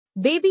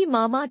Baby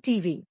Mama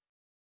TV.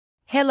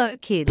 Hello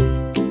kids.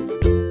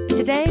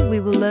 Today we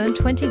will learn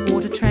 20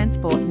 water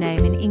transport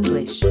name in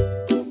English.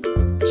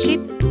 Ship.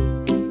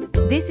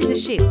 This is a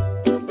ship.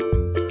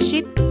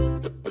 Ship.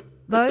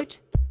 Boat.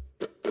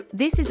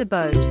 This is a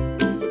boat.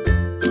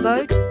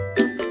 Boat.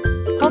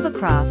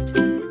 Hovercraft.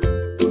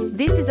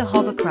 This is a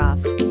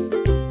hovercraft.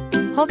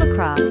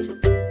 Hovercraft.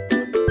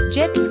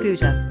 Jet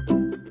scooter.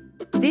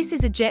 This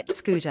is a jet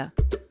scooter.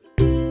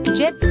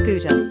 Jet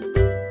scooter.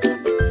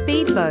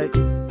 Speedboat.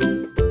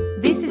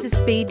 This is a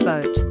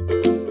speedboat.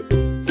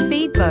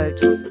 Speedboat.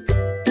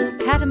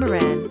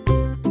 Catamaran.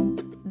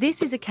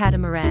 This is a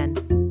catamaran.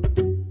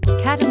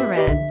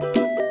 Catamaran.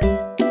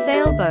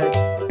 Sailboat.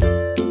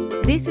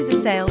 This is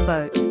a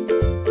sailboat.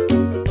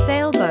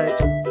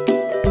 Sailboat.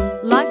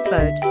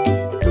 Lifeboat.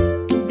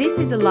 This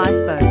is a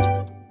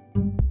lifeboat.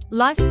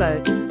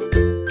 Lifeboat.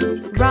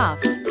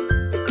 Raft.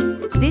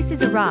 This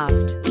is a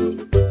raft.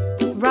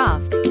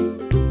 Raft.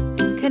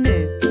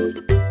 Canoe.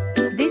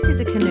 This is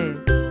a canoe.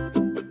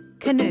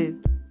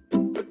 Canoe.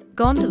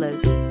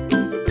 Gondolas.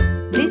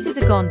 This is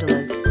a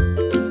gondolas.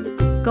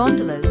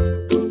 Gondolas.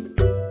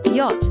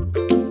 Yacht.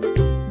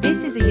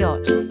 This is a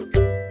yacht.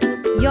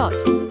 Yacht.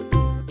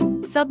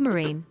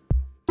 Submarine.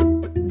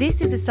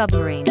 This is a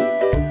submarine.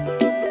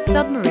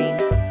 Submarine.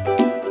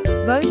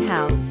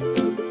 Boathouse.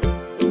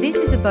 This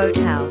is a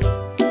boathouse.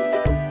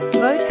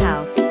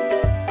 Boathouse.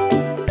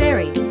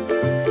 Ferry.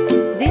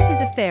 This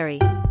is a ferry.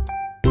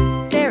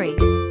 Ferry.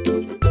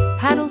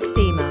 Paddle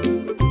steamer.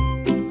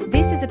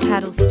 This is a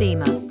paddle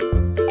steamer.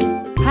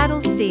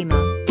 Paddle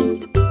steamer.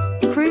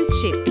 Cruise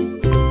ship.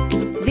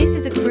 This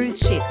is a cruise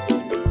ship.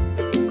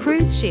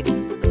 Cruise ship.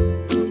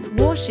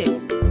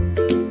 Warship.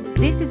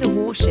 This is a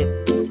warship.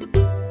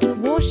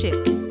 Warship.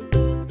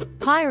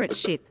 Pirate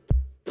ship.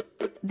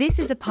 This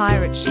is a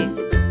pirate ship.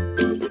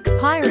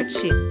 Pirate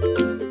ship.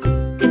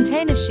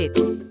 Container ship.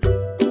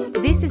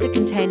 This is a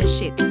container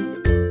ship.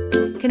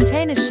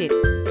 Container ship.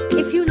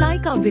 If you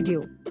like our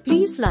video,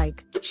 please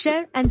like,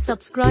 share and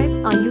subscribe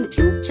our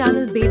YouTube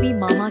channel Baby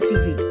Mama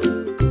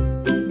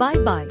TV. Bye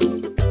bye.